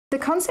The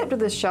concept of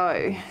the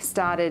show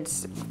started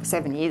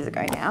 7 years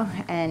ago now,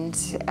 and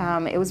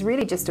it was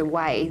really just a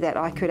way that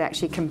I could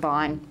actually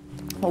combine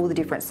all the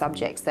different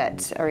subjects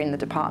that are in the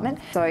department.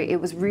 So it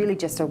was really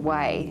just a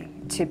way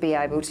to be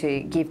able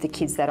to give the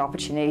kids that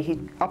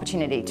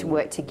opportunity to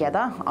work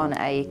together on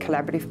a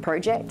collaborative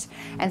project,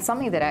 and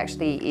something that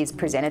actually is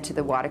presented to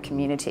the wider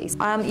community.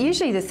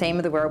 Usually the theme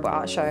of the Wearable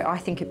Art Show I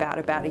think about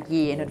a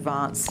year in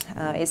advance.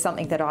 It's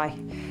something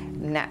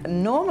that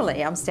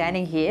normally I'm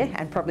standing here,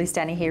 and probably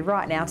standing here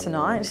right now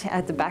tonight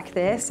at the back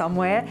there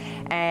somewhere,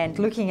 and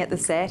looking at the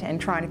set and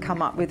trying to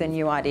come up with a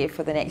new idea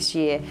for the next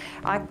year.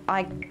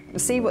 I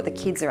see what the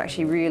kids are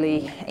actually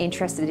really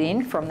interested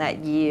in from that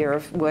year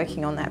of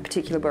working on that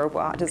particular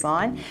wearable art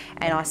design,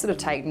 and I sort of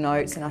take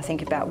notes and I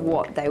think about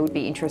what they would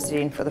be interested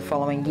in for the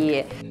following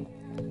year.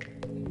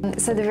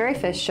 So the very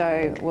first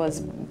show was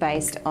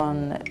based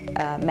on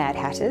Mad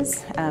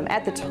Hatters.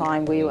 At the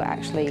time we were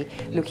actually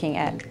looking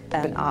at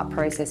an art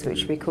process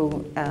which we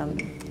call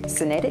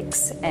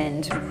synetics,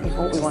 and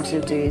what we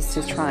wanted to do is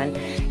to try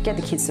and get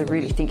the kids to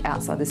really think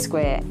outside the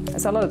square.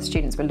 So a lot of the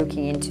students were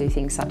looking into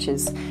things such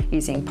as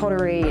using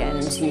pottery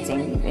and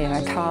using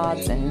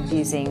cards and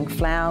using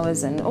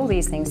flowers and all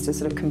these things to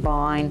sort of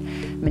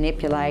combine,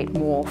 manipulate,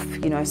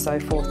 morph, so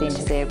forth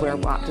into their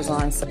wearable art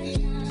designs.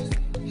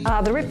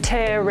 The Rip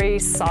Tear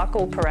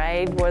Recycle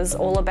Parade was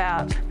all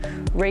about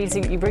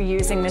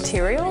reusing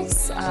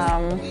materials.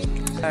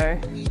 So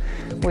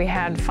we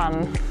had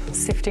fun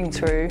sifting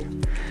through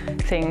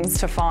things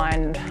to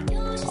find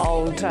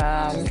old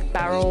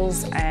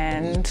barrels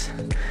and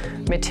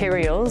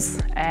materials,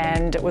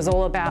 and it was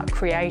all about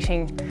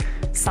creating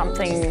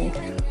something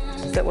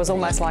that was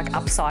almost like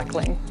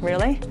upcycling,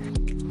 really.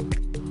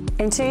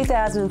 In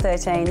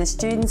 2013, the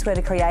students were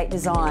to create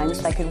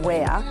designs they could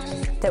wear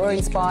that were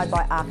inspired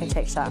by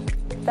architecture,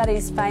 that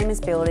is, famous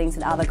buildings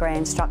and other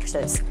grand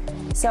structures.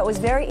 So it was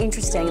very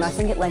interesting, and I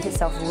think it lent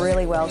itself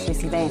really well to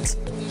this event.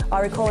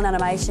 I recall an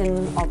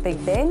animation of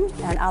Big Ben,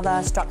 and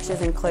other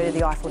structures included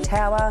the Eiffel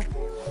Tower,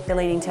 the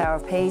Leaning Tower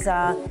of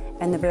Pisa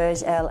and the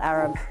Burj Al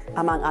Arab,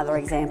 among other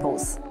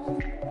examples.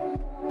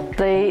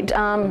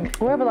 The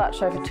Wearable Art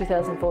Show for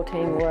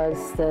 2014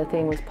 the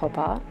theme was pop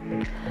art,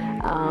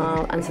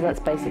 and so that's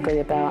basically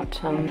about,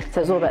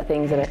 so it's all about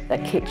things that are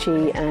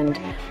kitschy and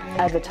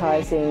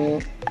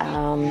advertising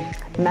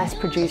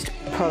mass-produced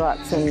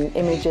products and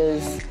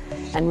images,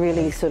 and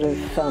really sort of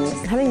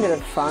having a bit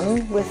of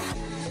fun with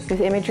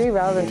imagery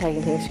rather than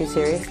taking things too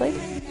seriously.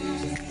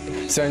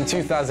 So in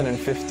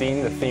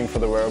 2015, the theme for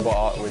the wearable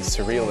art was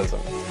surrealism,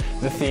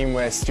 the theme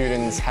where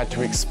students had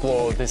to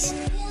explore this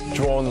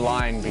drawn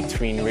line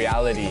between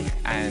reality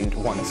and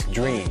one's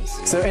dreams.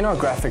 So in our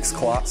graphics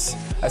class,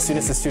 as soon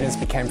as the students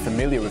became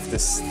familiar with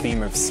this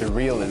theme of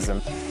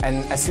surrealism,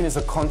 and as soon as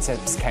the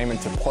concepts came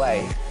into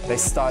play, they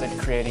started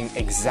creating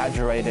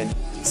exaggerated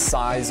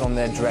size on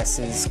their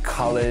dresses,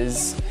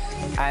 colours,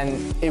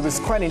 and it was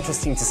quite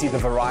interesting to see the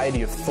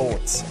variety of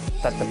thoughts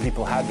that the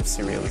people had with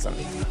surrealism,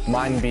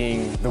 mine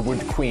being the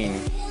Wood Queen.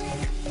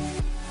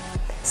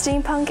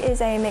 Steampunk is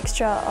a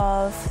mixture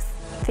of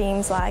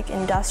themes like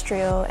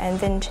industrial and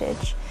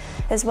vintage,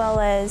 as well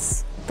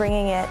as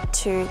bringing it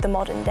to the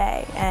modern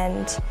day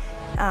and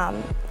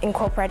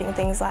incorporating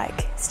things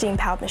like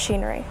steam-powered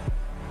machinery.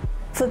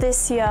 For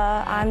this year,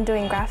 I'm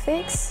doing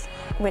graphics,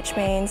 which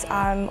means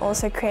I'm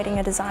also creating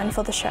a design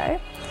for the show.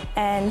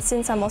 And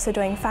since I'm also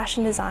doing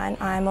fashion design,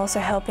 I'm also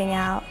helping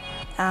out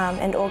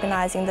and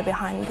organising the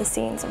behind the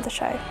scenes of the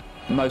show.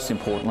 Most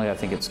importantly, I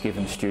think it's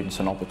given students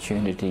an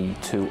opportunity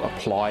to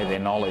apply their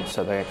knowledge,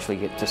 so they actually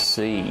get to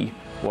see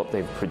what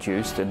they've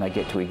produced and they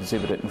get to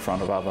exhibit it in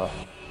front of other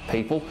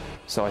people.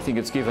 So I think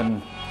it's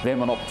given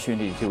them an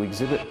opportunity to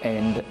exhibit,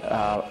 and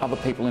other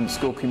people in the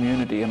school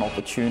community an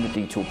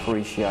opportunity to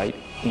appreciate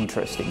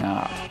interesting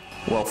art.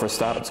 Well, for a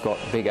start, it's got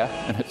bigger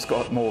and it's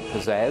got more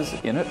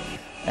pizzazz in it,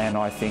 and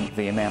I think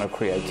the amount of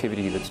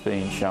creativity that's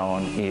being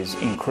shown is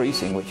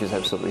increasing, which is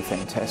absolutely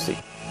fantastic.